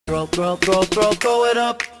Throw it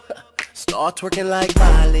up. Start twerking like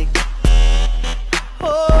Miley.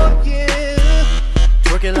 Oh yeah,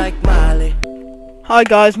 twerking like Miley. Hi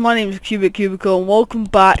guys, my name is Cubicle and welcome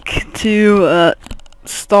back to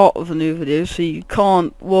start of a new video, so you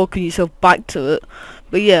can't welcome yourself back to it.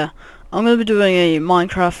 But yeah, I'm going to be doing a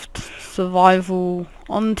Minecraft survival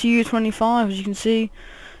on TU25. As you can see,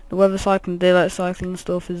 the weather cycling, daylight cycling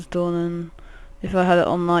stuff is done, and if I had it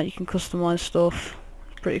on that, you can customize stuff.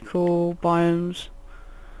 It's pretty cool, biomes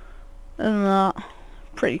and that,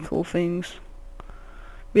 pretty cool things.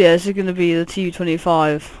 But yeah, this is going to be the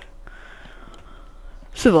TU25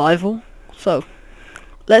 survival. So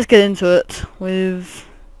let's get into it with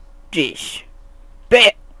this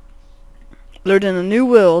bit. Loading a new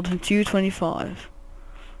world in TU25.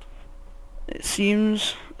 It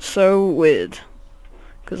seems so weird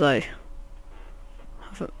because I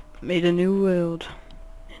haven't made a new world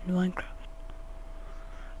in Minecraft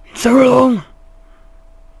in so long.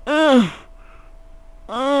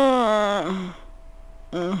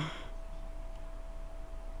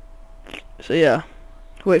 So yeah,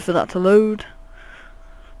 wait for that to load.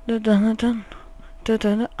 I'm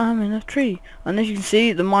in a tree, and as you can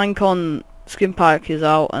see, the Minecon skin pack is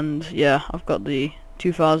out, and yeah, I've got the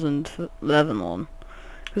 2011 one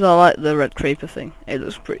because I like the red creeper thing. It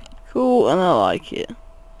looks pretty cool and I like it.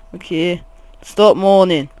 Okay, stop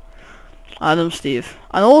mourning, Adam Steve.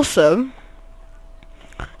 And also,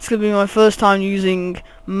 it's gonna be my first time using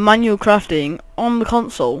manual crafting on the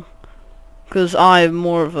console, because I'm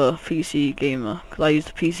more of a PC gamer, because I use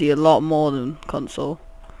the PC a lot more than console.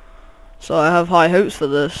 So I have high hopes for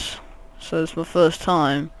this. So it's my first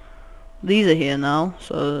time. These are here now,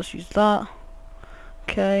 so let's use that.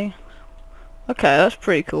 Okay, that's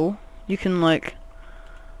pretty cool. You can like,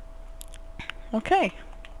 okay,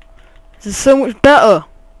 this is so much better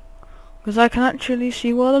because I can actually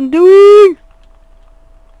see what I'm doing.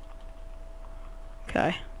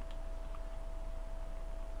 Okay,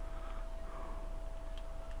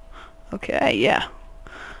 yeah,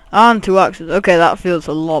 and 2 axes. Okay, that feels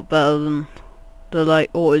a lot better than the like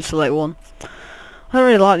auto select one. I don't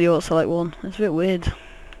really like the auto select one. It's a bit weird.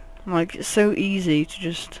 Like, it's so easy to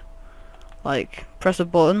just like press a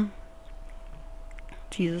button.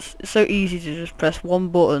 Jesus, it's so easy to just press one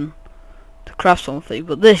button to craft something,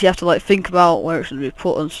 but this you have to like think about where it should be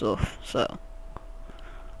put and stuff. So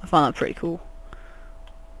I find that pretty cool.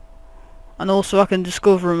 And also I can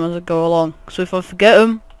discover them as I go along. So if I forget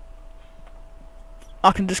them,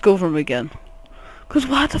 I can discover them again. Cause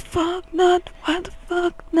why the fuck not? Why the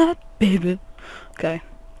fuck not, baby? Okay.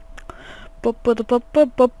 Oh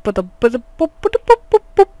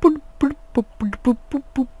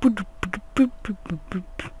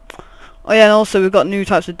yeah, and also we've got new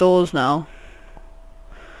types of doors now.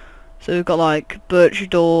 So we've got like birch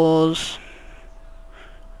doors,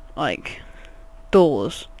 like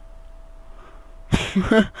doors.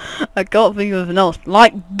 I can't think of anything else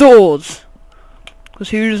like doors. Because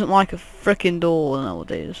who doesn't like a frickin' door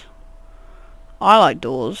nowadays? I like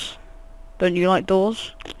doors. Don't you like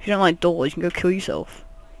doors? If you don't like doors, you can go kill yourself.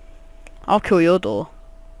 I'll kill your door.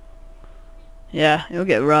 Yeah, you'll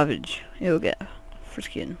get ravaged. You'll get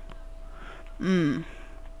frickin'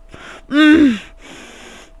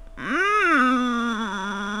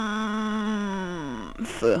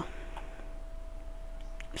 Fur.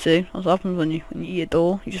 See, that's what happens when you eat a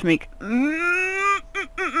door. You just make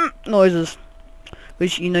noises,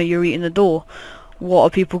 which you know you're eating a door. What are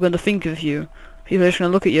people going to think of you? People are just going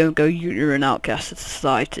to look at you and go, you're an outcast of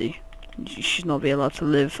society. You should not be allowed to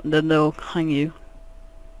live, and then they'll hang you.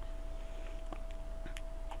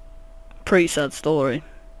 Pretty sad story.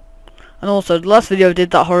 And also, the last video I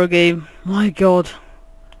did that horror game, my god,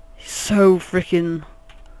 it's so freaking,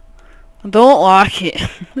 I don't like it.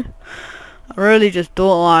 I really just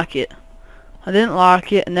don't like it. I didn't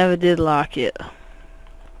like it, I never did like it.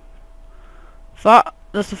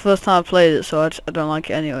 That's the first time I played it, so I don't like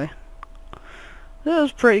it anyway. It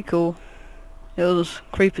was pretty cool. It was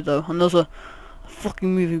creepy though, and there's a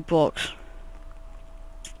fucking moving box.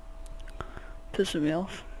 Pissing me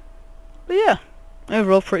off. But yeah,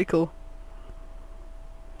 overall pretty cool.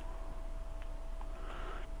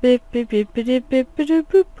 We're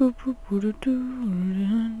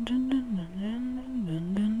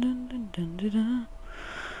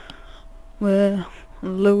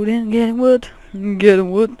loading, getting wood.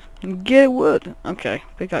 Get wood. Okay,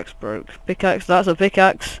 pickaxe broke. Pickaxe, that's a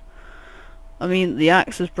pickaxe. I mean, the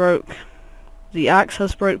axe is broke. The axe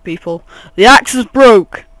has broke, people. The axe is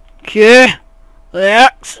broke. Okay? The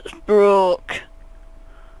axe is broke.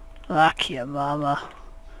 Like your mama.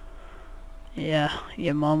 Yeah,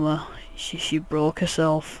 your mama.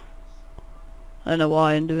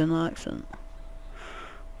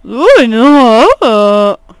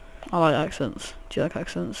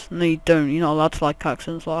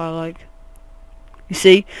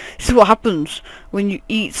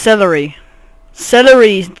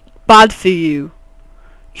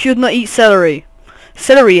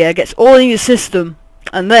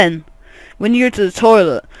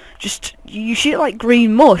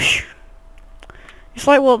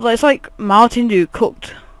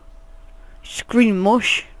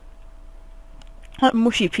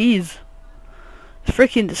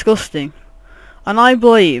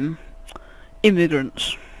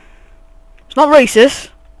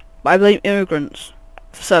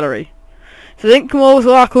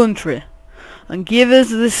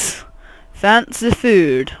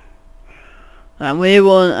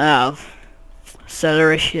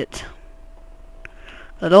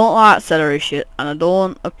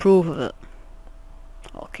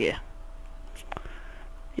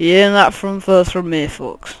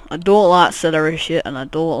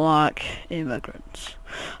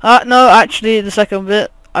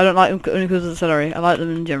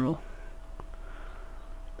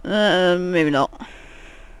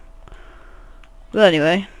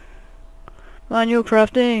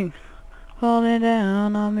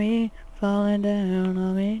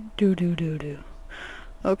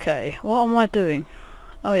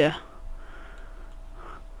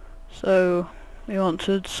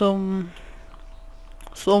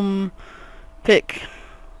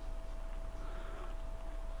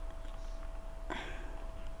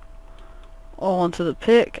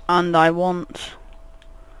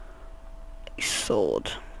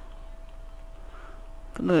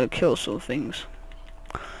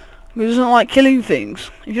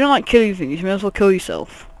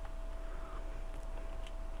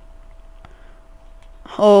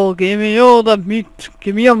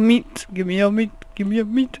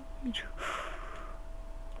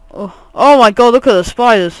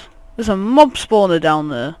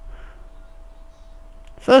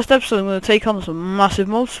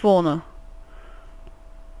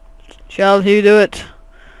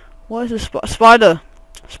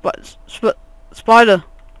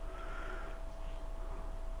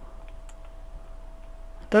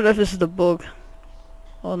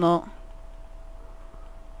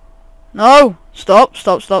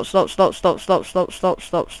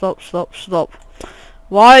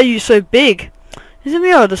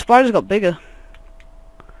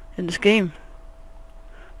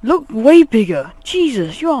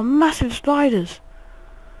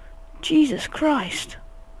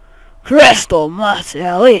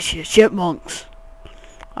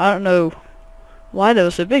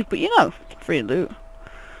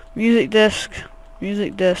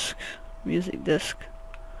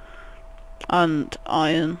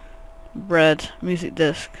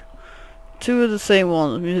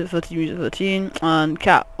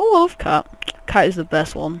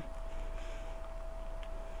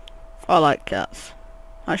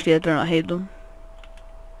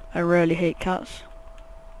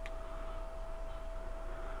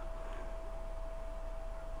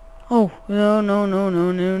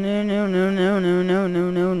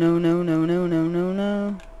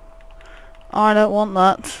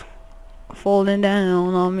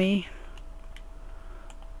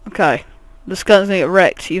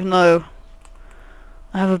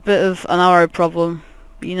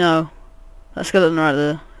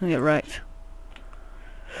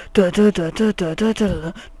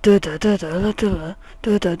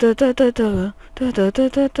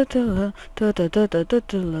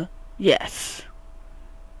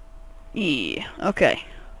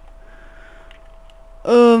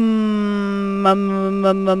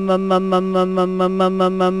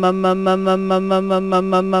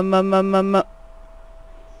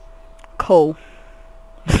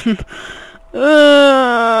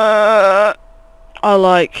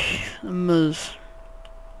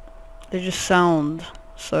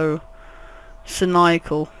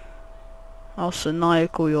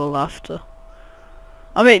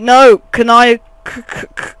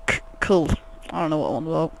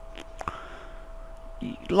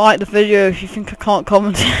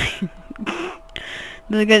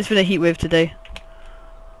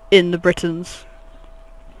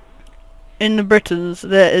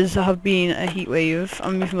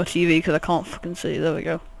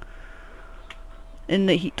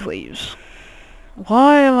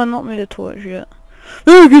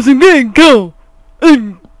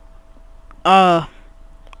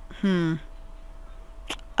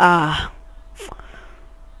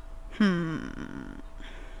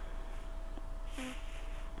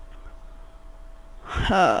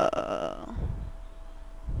 Uh,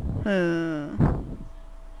 I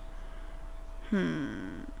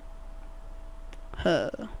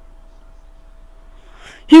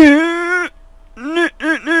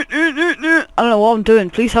don't know what I'm doing.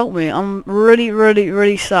 Please help me. I'm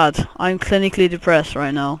really sad. I'm clinically depressed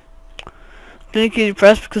right now. Clinically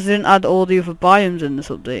depressed because they didn't add all the other biomes in this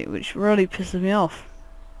update, which really pisses me off.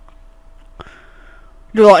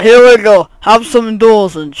 You're like, here we go, have some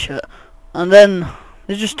doors and shit. And then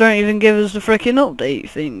they just don't even give us the freaking update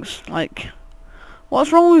things. Like,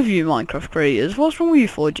 what's wrong with you, Minecraft creators? What's wrong with you,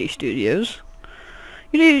 4G Studios?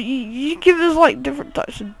 You give us like different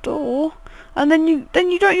types of door, and then you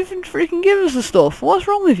don't even freaking give us the stuff. What's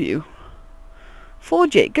wrong with you?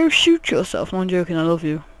 4G, go shoot yourself. No, I'm joking. I love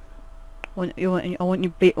you. I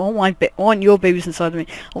want your babies inside of me.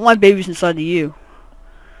 I want my babies inside of you.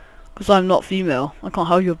 Because I'm not female. I can't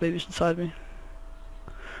have your babies inside me.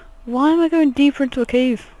 Why am I going deeper into a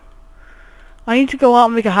cave? I need to go out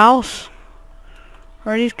and make a house.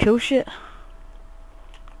 Or I need to kill shit.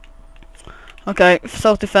 Okay, for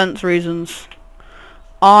self-defense reasons.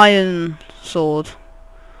 Iron sword.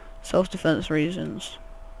 Self-defense reasons.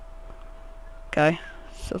 Okay,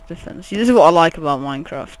 self-defense. See, this is what I like about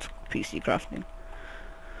Minecraft PC crafting.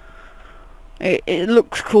 It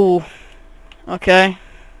looks cool. Okay,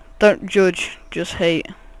 don't judge, just hate.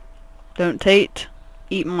 Don't hate,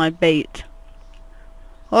 eat my bait.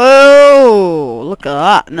 Oh, look at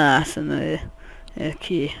that, nice in there.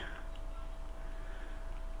 Okay.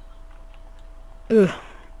 Ugh.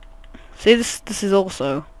 See, this is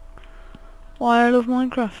also why I love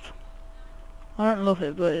Minecraft. I don't love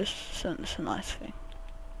it, but it's a nice thing.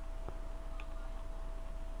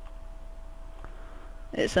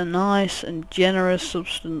 It's a nice and generous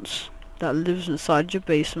substance that lives inside your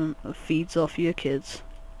basement and feeds off your kids.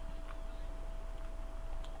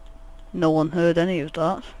 No one heard any of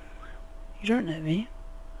that. You don't know me.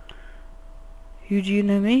 Who do you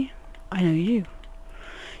know me? I know you.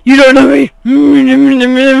 You don't know me!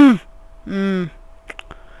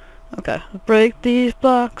 Okay, break these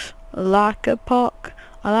blocks like a pock.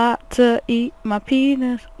 I like to eat my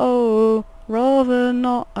penis. Oh, rather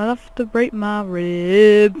not. I have to break my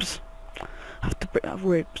ribs. I have to break my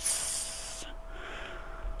ribs.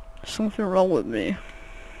 Something wrong with me.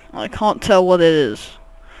 I can't tell what it is,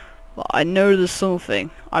 but I know there's something.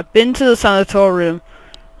 I've been to the sanatorium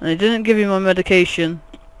and they didn't give me my medication.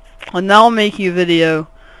 And now I'm making a video,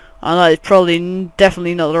 and that is probably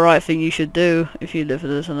definitely not the right thing you should do if you live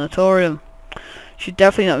in a sanatorium. You should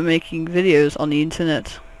definitely not be making videos on the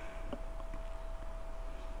internet.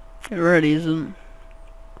 It really isn't.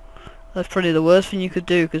 That's probably the worst thing you could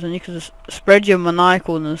do, because then you could just spread your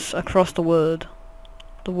maniacalness across the world.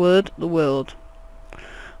 The world.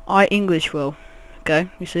 I English well.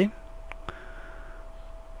 Okay, you see?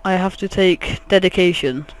 I have to take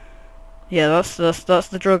dedication. Yeah, that's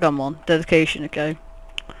the drug I'm on. Dedication, okay?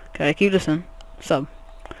 Okay, keep listening. So,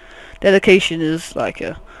 dedication is like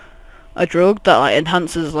a drug that like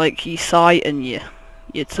enhances like your sight and your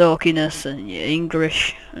talkiness and your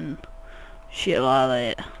English and shit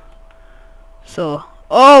like that. So,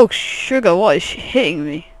 oh sugar, what is hitting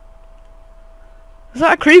me? Is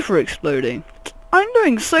that a creeper exploding? I'm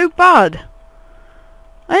doing so bad.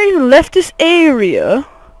 I haven't even left this area.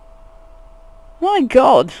 My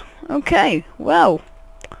god. Okay, well.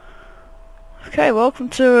 Okay, welcome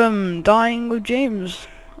to Dying with James.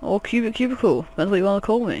 Or Cubicle. Depends what you want to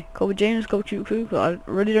call me. Call me James, call me Cubicle. I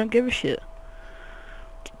really don't give a shit.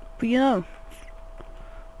 But you know.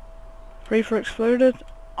 Creeper exploded.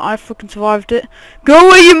 I fucking survived it. Go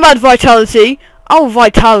away, you mad vitality! Oh,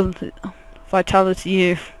 vitality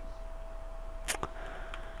you.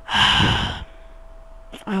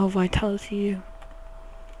 I'll vitality you.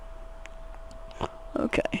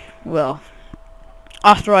 Okay, well,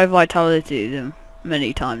 after I vitalitied him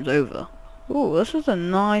many times over. Ooh, this is a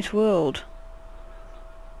nice world.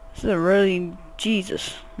 This is a really,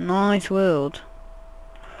 Jesus, nice world.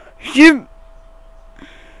 You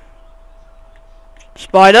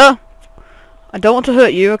Spider, I don't want to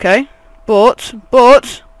hurt you, okay? But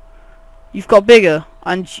you've got bigger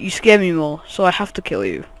and you scare me more, so I have to kill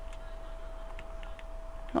you.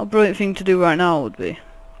 Not a brilliant thing to do right now would be.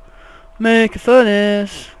 Make a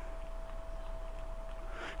furnace.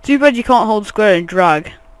 Too bad you can't hold square and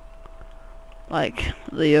drag like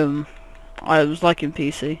the items like in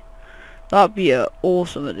PC. That'd be an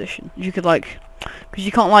awesome addition. You could like, because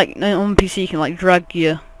you can't like on PC you can like drag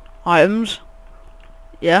your items.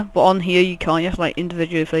 Yeah, but on here you can't. You have to like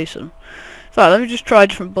individually place them. So let me just try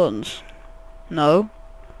different buttons. No.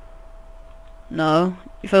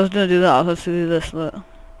 If I was gonna do that, I'd have to do this. Look.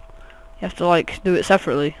 You have to like do it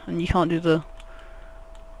separately, and you can't do the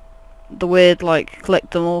weird like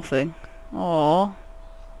collect them all thing. Aww.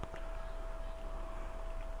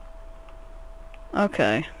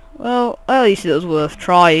 Okay. Well, at least it was worth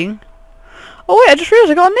trying. Oh wait, I just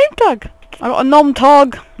realised I got a name tag. I got a nom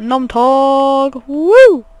tag. Nom tag.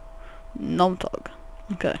 Woo! Nom tag.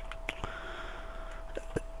 Okay.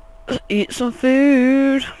 Let's eat some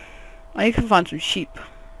food. I can find some sheep.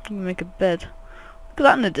 I'm gonna make a bed. Look at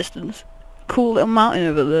that in the distance. Cool little mountain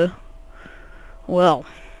over there. Well,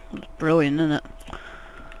 that's brilliant, isn't it?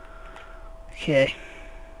 Okay.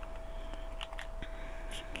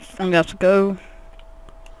 I'm gonna have to go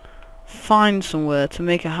find somewhere to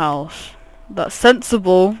make a house that's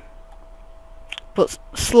sensible, but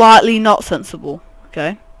slightly not sensible.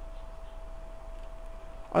 Okay.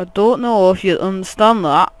 I don't know if you understand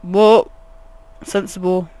that, but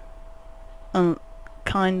sensible and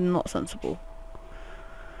kind of not sensible.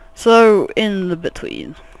 So in the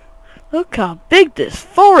between. Look how big this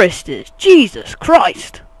forest is. Jesus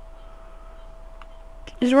Christ.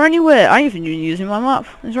 Is there anywhere, I ain't even using my map,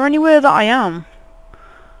 is there anywhere that I am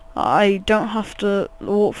I don't have to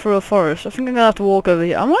walk through a forest? I think I'm gonna have to walk over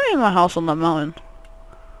here. I might make my house on that mountain.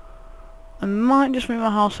 I might just make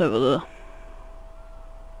my house over there,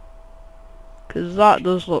 cause that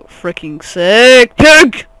does look freaking sick.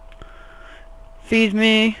 Pig! Feed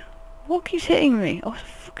me. What keeps hitting me? Oh, it's a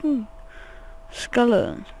fucking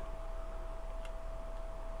skeleton.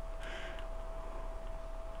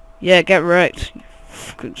 Yeah, get wrecked, you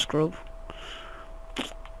fucking scrub.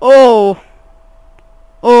 Oh!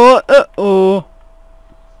 Oh, oh.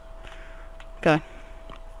 Okay.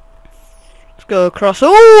 Let's go across.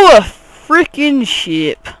 Oh, a freaking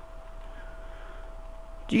ship.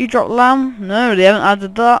 Do you drop lamb? No, they haven't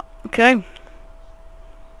added that. Okay.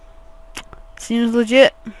 Seems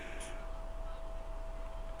legit.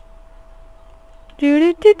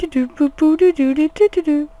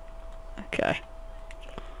 Okay.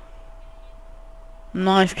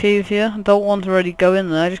 Nice cave here. I don't want to really go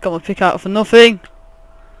in there. I just got my pick out for nothing.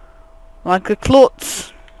 Like a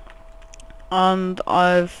klutz. And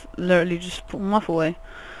I've literally just put my map away.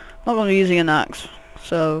 Not going to be using an axe.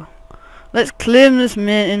 So, let's climb this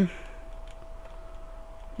mountain.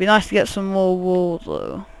 Be nice to get some more wool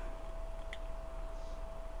though.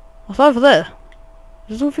 What's over there?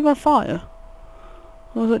 Is there something on fire?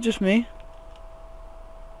 Or is that just me?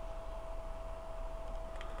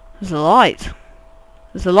 There's a light.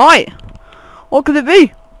 There's a light! What could it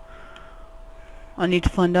be? I need to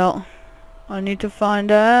find out. I need to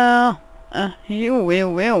find out. You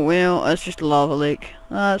will. That's just a lava lake.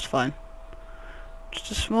 That's fine.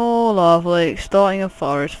 Just a small lava lake starting a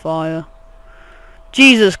forest fire.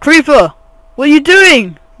 Jesus, creeper! What are you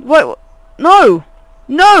doing? Wait, no!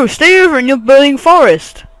 No! Stay over in your burning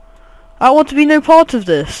forest! I want to be no part of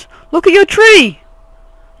this. Look at your tree!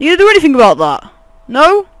 You gonna do anything about that?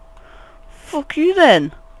 No? Fuck you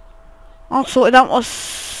then. I'll sort it out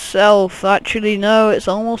myself. Actually, no, it's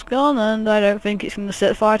almost gone, and I don't think it's going to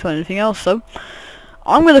set fire to anything else, so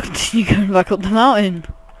I'm going to continue going back up the mountain.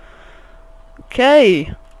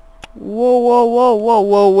 Okay. Whoa, wait, whoa,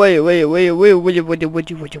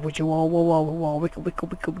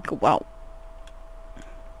 wow.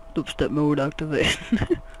 Dubstep mode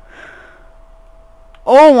activated.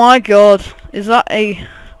 Oh my god, is that a...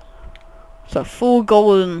 It's a full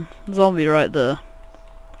golden zombie right there.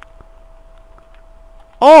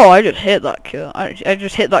 Oh, I just hit that kill. I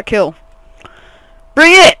just hit that kill.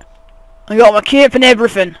 Bring it! I got my cape and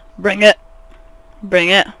everything. Bring it. Bring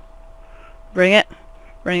it. Bring it.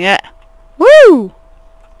 Bring it. Woo!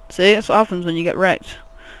 See, that's what happens when you get wrecked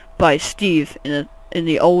by Steve in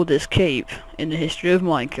the oldest cape in the history of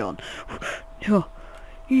Minecraft. Yo.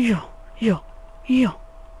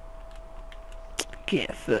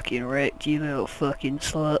 Get fucking wrecked, you little fucking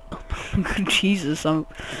slut. Jesus, I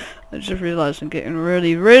just realised I'm getting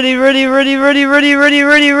really violent.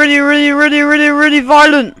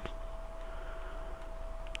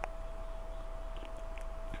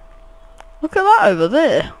 Look at that over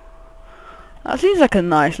there. That seems like a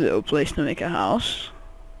nice little place to make a house.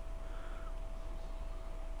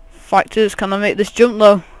 Fact is, can I make this jump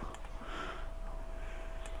though?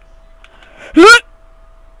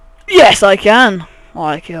 Yes, I can.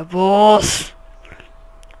 Like a boss.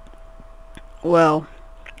 Well,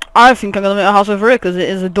 I think I'm gonna make a house over it because it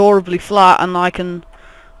is adorably flat, and I can,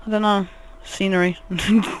 I don't know, scenery.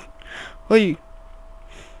 Wait.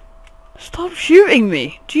 Stop shooting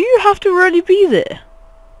me. Do you have to really be there?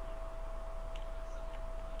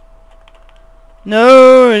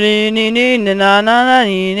 No, na na na na na na.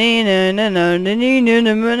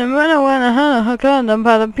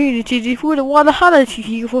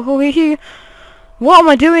 What am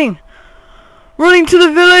I doing? Running to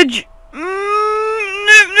the village.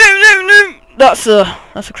 No. That's a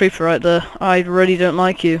creeper right there. I really don't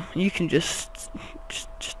like you. You can just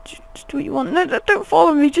do what you want. No, don't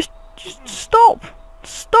follow me. Just stop.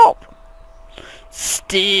 Stop.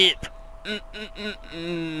 Stop.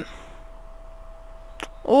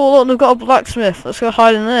 Oh look, they've got a blacksmith. Let's go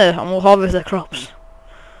hide in there and we'll harvest their crops.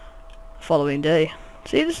 Following day.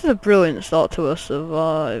 See, this is a brilliant start to a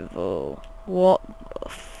survival. What the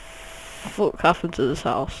fuck happened to this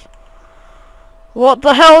house? What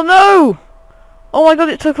the hell? No! Oh my god,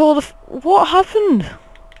 it took all the what happened? At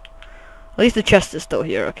least the chest is still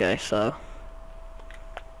here, okay, so.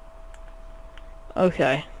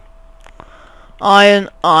 Okay. Iron,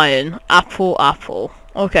 apple.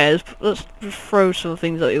 Okay, let's throw some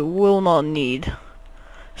things that you will not need.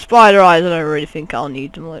 Spider eyes, I don't really think I'll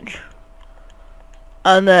need much.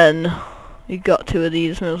 And then, you got 2 of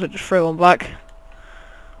these, might as well just throw one back.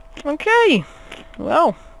 Okay,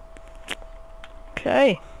 well.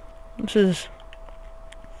 Okay, this has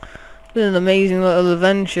been an amazing little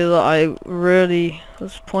adventure that I really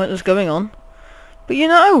was pointless going on. But you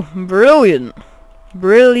know, brilliant.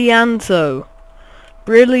 Brillianto.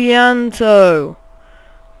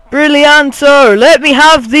 Let me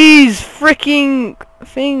have these freaking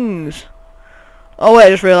things. Oh wait, I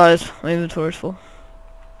just realised my inventory's full.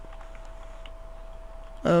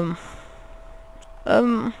 There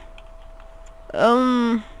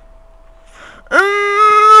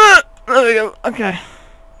we go. Okay.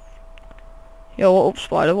 Yo, what up,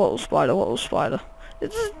 spider?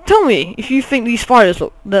 Just tell me if you think these spiders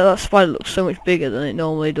look. That spider looks so much bigger than it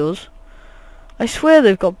normally does. I swear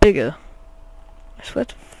they've got bigger. I swear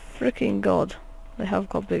to freaking God, they have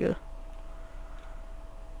got bigger.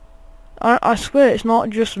 I swear it's not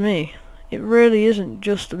just me. It really isn't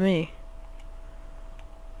just me.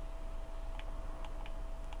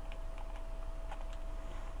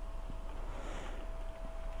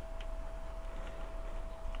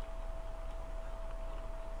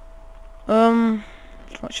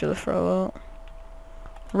 What should I throw out?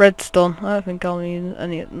 Redstone. I don't think I'll need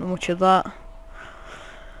any much of that.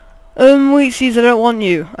 Wheat seeds, I don't want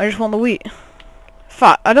you. I just want the wheat. In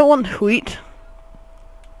fact, I don't want wheat.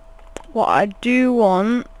 What I do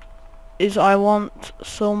want is I want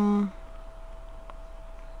some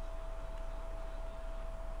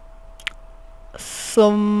I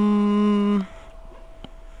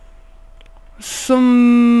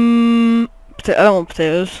don't want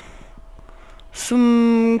potatoes.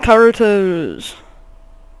 Some carotos.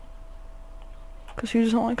 Because who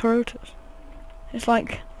doesn't like carotos? It's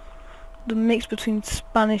like the mix between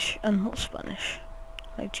Spanish and not Spanish.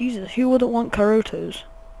 Like, Jesus, who wouldn't want carotos?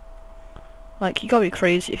 Like, you gotta be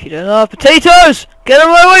crazy if you don't. Oh, potatoes! Get them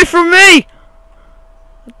away from me!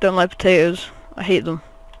 I don't like potatoes. I hate them.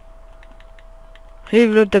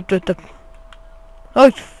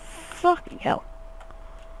 Oh, fucking hell.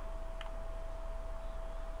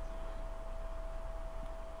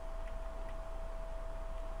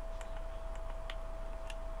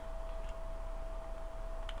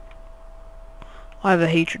 I have a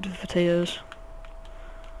hatred of potatoes.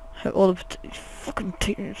 All the fucking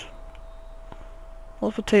potatoes.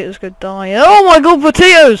 All the potatoes go die. Oh my god,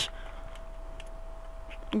 potatoes!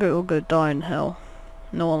 Go die in hell.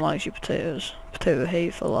 No one likes you potatoes. Potato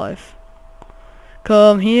hate for life.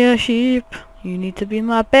 Come here, sheep. You need to be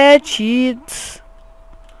my bed sheets.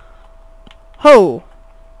 Ho!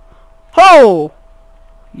 Ho!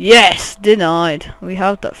 Yes! Denied. We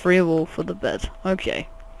have that free wall for the bed. Okay.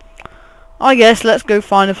 I guess let's go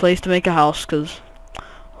find a place to make a house, cause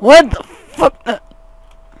where the fuck?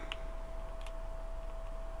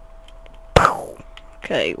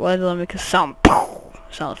 Okay, where did I make a sound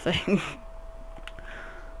effect?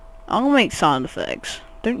 I'll make sound effects.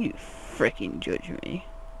 Don't you freaking judge me.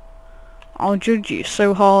 I'll judge you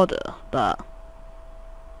so harder that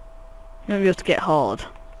you'll be able to get hard.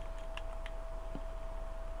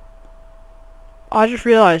 I just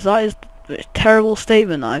realised that is the terrible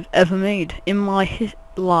statement I've ever made in my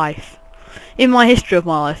life. In my history of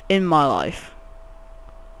my life. In my life.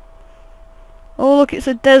 Oh look, it's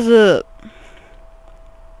a desert.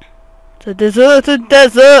 It's a deserted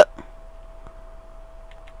desert.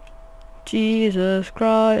 Jesus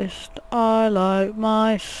Christ, I like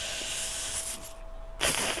my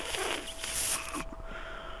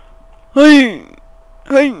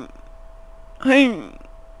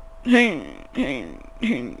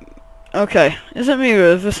Okay, is it me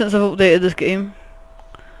ever since I've updated this game?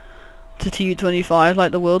 to TU25,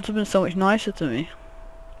 like the worlds have been so much nicer to me.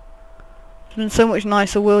 It's been so much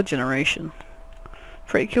nicer world generation.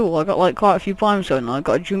 Pretty cool. I got like quite a few biomes going on. I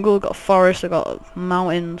got a jungle, I got a forest, I got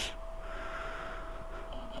mountains.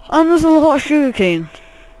 And there's a lot of sugarcane,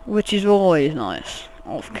 which is always nice,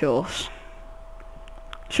 of course.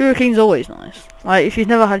 Sugarcane's always nice. Like, if you've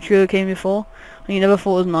never had sugarcane before, and you never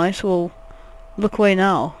thought it was nice, well, look away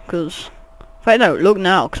now, because... In fact, no, look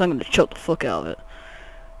now, because I'm going to choke the fuck out of it.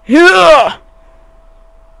 Yeah!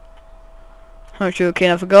 How much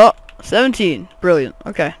sugarcane I forgot? 17. Brilliant.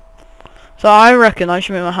 Okay. So I reckon I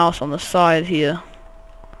should make my house on the side here.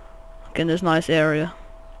 Like in this nice area.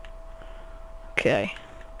 Okay.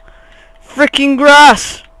 Freaking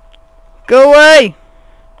grass! Go away!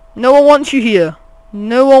 No one wants you here.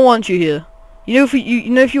 No one wants you here. You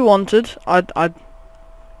know, if you wanted, I'd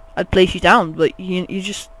place you down, but you're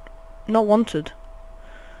just not wanted.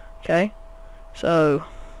 Okay, so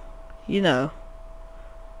you know,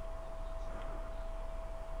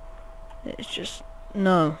 it's just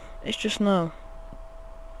no. It's just no.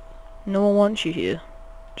 No one wants you here.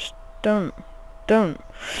 Just don't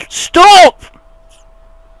stop.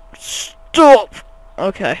 Stop.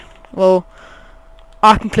 Okay. Well,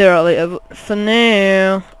 I can clear out later, but for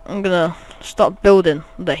now, I'm gonna start building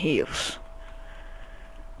the house.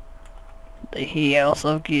 The house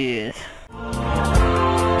of good.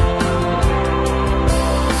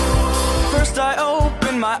 First I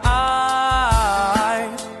opened my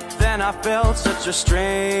eyes, then I felt such a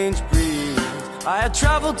strange breeze. I had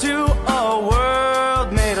traveled to a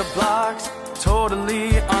world made of blocks,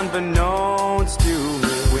 totally unbeknownst to me.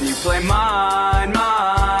 When you play Minecraft,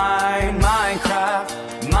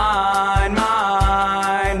 Minecraft.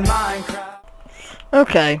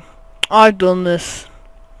 Okay, I've done this.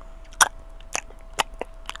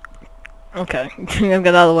 Okay, I'm gonna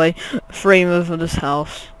get out of the way. Frame of this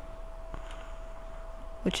house,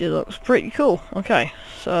 which it looks pretty cool. Okay,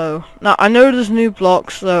 so now I know there's new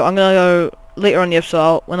blocks, so I'm gonna go later on the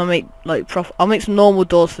episode when I make like I'll make some normal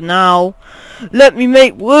doors for now. Let me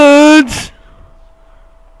make words.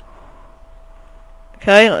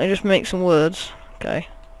 Okay, let me just make some words. Okay,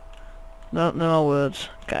 no more words.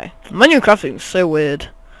 Okay, manual crafting is so weird.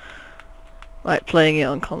 Like playing it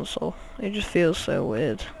on console, it just feels so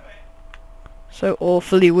weird. So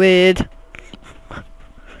awfully weird.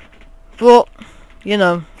 But, you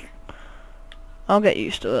know, I'll get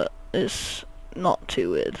used to it. It's not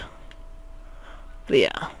too weird. But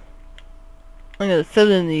yeah. I'm going to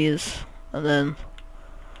fill in these, and then...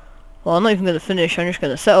 Well, I'm not even going to finish, I'm just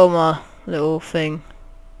going to settle my little thing.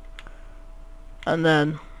 And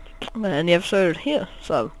then, I'm going to end the episode here.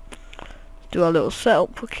 So, do our little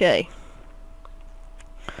setup. Okay.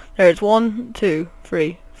 There's 1, 2,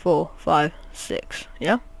 3, 4, 5, 6,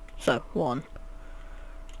 yeah? So, 1,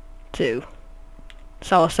 2. That's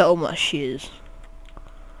how I settle my shears.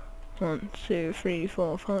 1, 2, 3,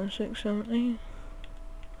 4, 5, 6, 7, 8.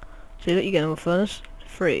 See that you get them furnace?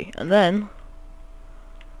 3. And then,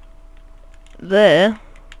 there,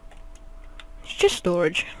 it's just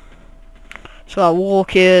storage. So I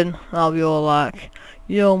walk in, and I'll be all like,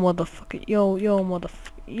 yo motherfucker, yo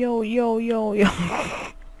motherfucker, yo.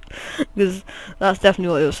 Because that's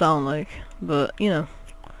definitely what it will sound like. But, you know,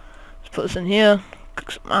 let's put this in here,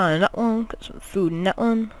 cook some iron in that one, cook some food in that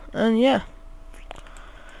one, and yeah.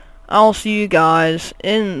 I'll see you guys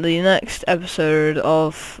in the next episode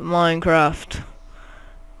of Minecraft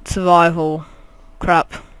survival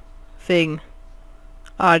crap thing.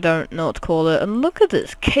 I don't know what to call it. And look at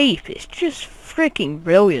this cape, it's just freaking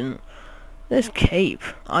brilliant. This cape,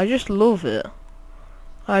 I just love it.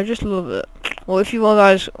 I just love it. Well, if you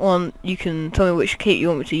guys want, you can tell me which cape you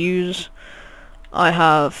want me to use. I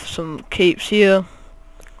have some capes here.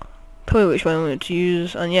 Tell me which one you want me to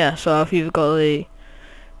use, and yeah, so I've either got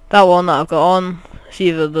that one that I've got on. It's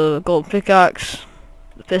either the gold pickaxe,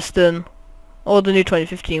 the piston, or the new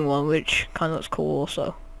 2015 one, which kind of looks cool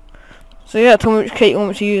also. So yeah, tell me which cape you want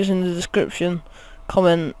me to use in the description.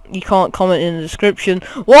 Comment. You can't comment in the description.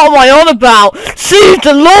 What am I on about? Save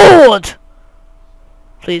the Lord!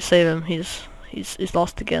 Please save him. He's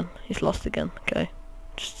lost again. He's lost again. Okay,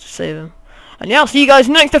 just save him. And yeah, I'll see you guys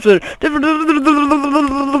next episode.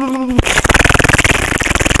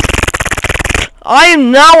 I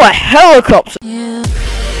am now a helicopter. Yeah.